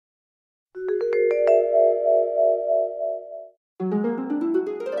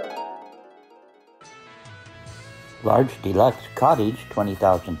Large Deluxe Cottage,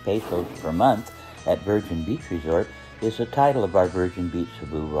 20,000 pesos per month at Virgin Beach Resort is the title of our Virgin Beach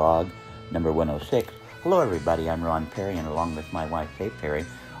Cebu vlog number 106. Hello everybody, I'm Ron Perry, and along with my wife Faye Perry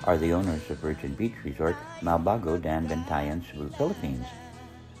are the owners of Virgin Beach Resort, Malbago, Daanbantayan, Cebu, Philippines.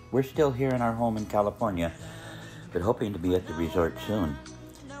 We're still here in our home in California, but hoping to be at the resort soon.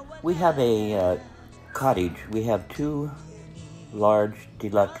 We have a cottage. We have two large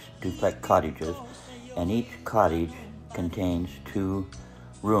deluxe duplex cottages, and each cottage contains two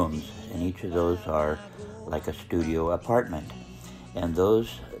rooms, and each of those are like a studio apartment. And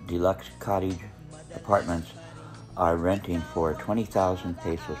those deluxe cottage apartments are renting for 20,000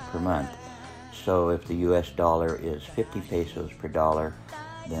 pesos per month. So if the US dollar is 50 pesos per dollar,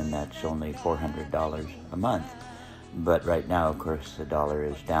 then that's only $400 a month. But right now, of course, the dollar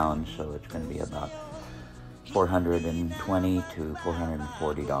is down, so it's going to be about $420 to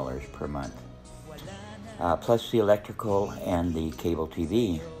 $440 per month. Plus the electrical and the cable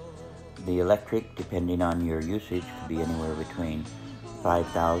TV. The electric, depending on your usage, could be anywhere between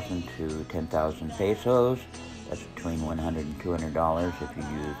 5,000 to 10,000 pesos. That's between $100 and $200 if you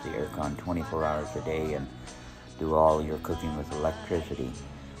use the aircon 24 hours a day and do all your cooking with electricity.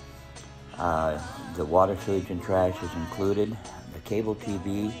 The water, sewage, and trash is included. The cable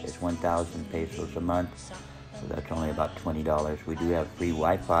TV is 1,000 pesos a month, so that's only about $20. We do have free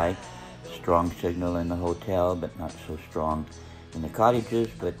Wi-Fi, strong signal in the hotel, but not so strong in the cottages,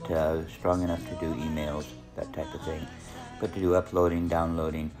 but strong enough to do emails, that type of thing. But to do uploading,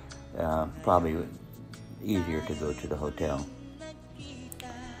 downloading, probably easier to go to the hotel.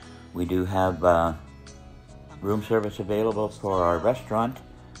 We do have room service available for our restaurant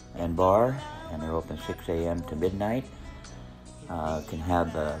and bar, and they're open 6 a.m. to midnight. Can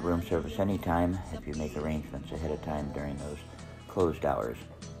have room service anytime if you make arrangements ahead of time during those closed hours.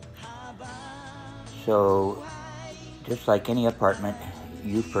 So, just like any apartment,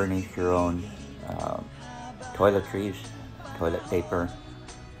 you furnish your own toiletries, toilet paper,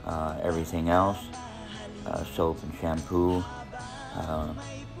 everything else, soap and shampoo.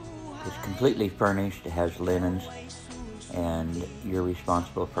 It's completely furnished. It has linens, and you're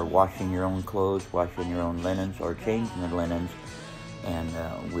responsible for washing your own clothes, washing your own linens, or changing the linens, and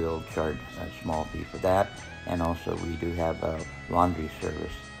we'll charge a small fee for that. And also we do have a laundry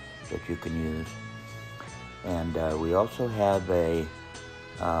service that you can use. And we also have a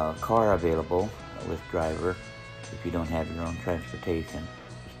car available with driver if you don't have your own transportation.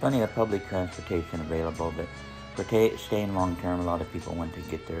 There's plenty of public transportation available, but for staying long term, a lot of people want to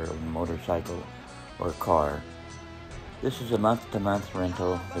get their own motorcycle or car. This is a month-to-month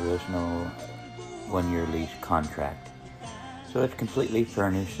rental. There is no one-year lease contract. So it's completely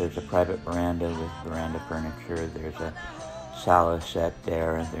furnished. There's a private veranda with veranda furniture. There's a sala set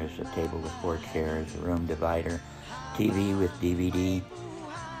there. There's a table with 4 chairs, a room divider, TV with DVD,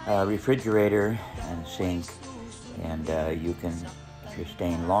 refrigerator and sink. And you can, if you're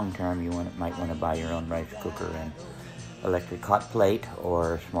staying long-term, you might want to buy your own rice cooker and electric hot plate,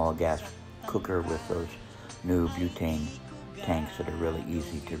 or a small gas cooker with those new butane tanks that are really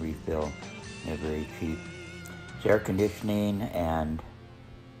easy to refill. They're very cheap. It's air conditioning and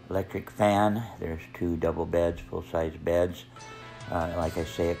electric fan. There's 2 double beds, full-size beds. Like I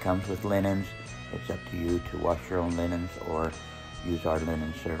say, it comes with linens. It's up to you to wash your own linens or use our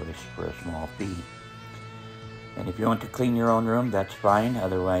linen service for a small fee. And if you want to clean your own room, that's fine.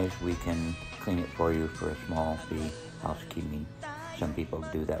 Otherwise, we can clean it for you for a small fee, housekeeping. Some people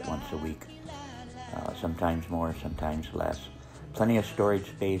do that once a week. Sometimes more, sometimes less. Plenty of storage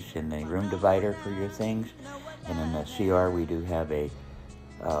space in the room divider for your things. And in the CR, we do have a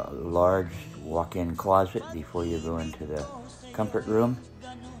large walk-in closet before you go into the comfort room.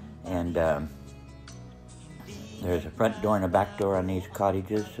 And there's a front door and a back door on these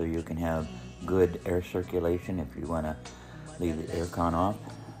cottages, so you can have good air circulation if you want to leave the aircon off.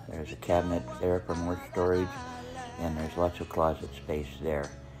 There's a cabinet there for more storage, and there's lots of closet space there.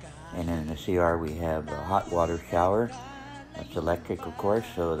 And in the CR, we have a hot water shower. That's electric, of course,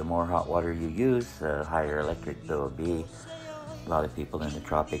 so the more hot water you use, the higher electric bill will be. A lot of people in the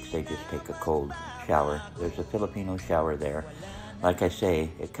tropics, they just take a cold shower. There's a Filipino shower there. Like I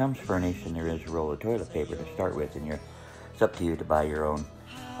say, it comes furnished, and there is a roll of toilet paper to start with, and it's up to you to buy your own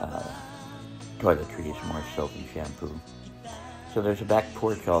toiletries, more soap and shampoo. So there's a back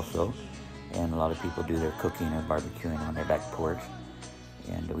porch also, and a lot of people do their cooking or barbecuing on their back porch.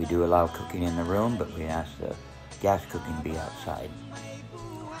 And we do allow cooking in the room, but we ask the gas cooking be outside.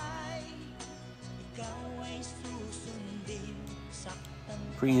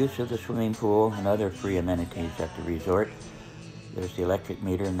 Free use of the swimming pool and other free amenities at the resort. There's the electric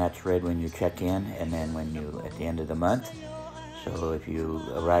meter, and that's read when you check in, and then when you at the end of the month. So if you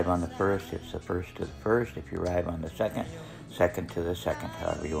arrive on the 1st, it's the 1st to the 1st. If you arrive on the 2nd, 2nd to the 2nd,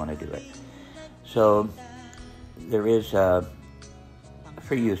 however you want to do it. So there is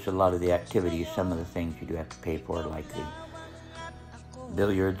for use a lot of the activities. Some of the things you do have to pay for, like the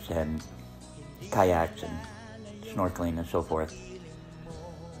billiards and kayaks and snorkeling and so forth.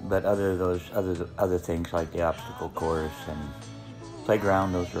 But other things like the obstacle course and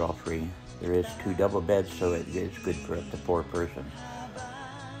playground, those are all free. There is 2 double beds, so it is good for up to 4 persons.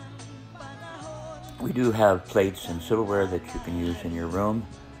 We do have plates and silverware that you can use in your room,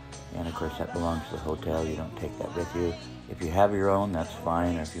 and of course that belongs to the hotel. You don't take that with you. If you have your own, that's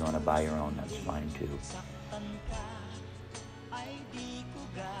fine, or if you want to buy your own, that's fine too.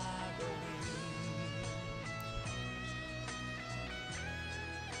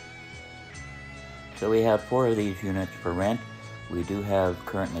 So we have 4 of these units for rent. We do have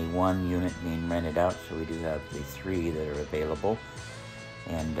currently 1 unit being rented out, so we do have the 3 that are available.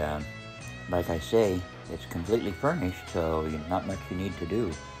 And like I say, it's completely furnished, so not much you need to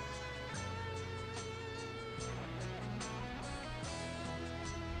do.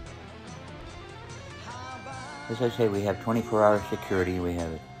 As I say, we have 24-hour security. We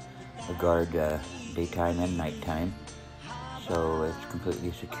have a guard daytime and nighttime. So it's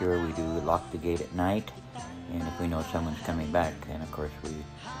completely secure. We do lock the gate at night, and if we know someone's coming back, then of course we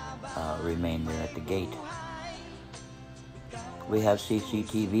remain there at the gate. We have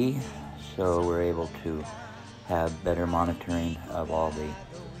CCTV, so we're able to have better monitoring of all the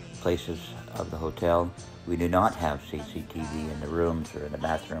places of the hotel. We do not have CCTV in the rooms or in the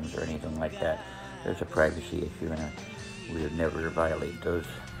bathrooms or anything like that. There's a privacy issue, and we would never violate those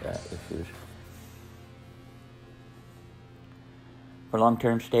issues. For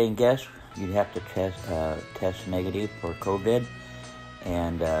long-term staying guests, you'd have to test negative for COVID,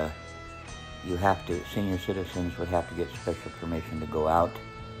 and senior citizens would have to get special permission to go out.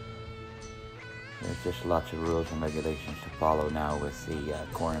 There's just lots of rules and regulations to follow now with the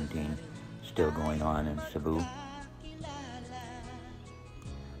quarantine still going on in Cebu.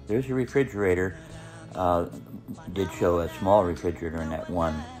 There's a refrigerator. Did show a small refrigerator in that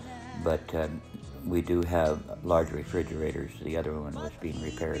one, but we do have large refrigerators. The other one was being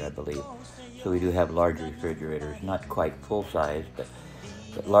repaired, I believe. So we do have large refrigerators, not quite full size, but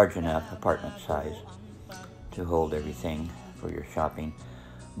large enough, apartment size, to hold everything for your shopping.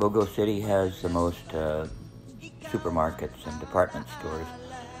 Bogo City has the most supermarkets and department stores.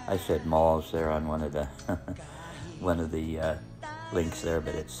 I said malls there on one of the links there,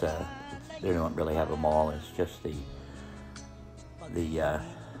 but they don't really have a mall. It's just the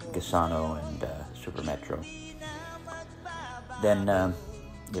Gasano and Super Metro. Then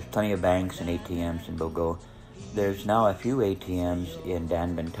there's plenty of banks and ATMs in Bogo. There's now a few ATMs in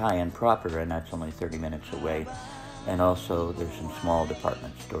Daanbantayan proper, and that's only 30 minutes away. And also there's some small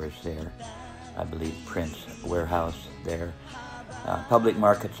department stores there. I believe Prince Warehouse there. Public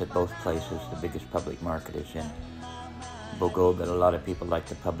markets at both places. The biggest public market is in Bogo, but a lot of people like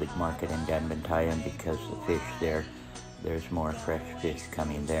the public market in Daanbantayan because the fish there's more fresh fish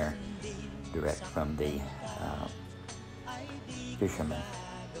coming there direct from the fishermen.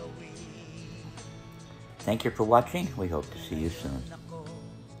 Thank you for watching. We hope to see you soon.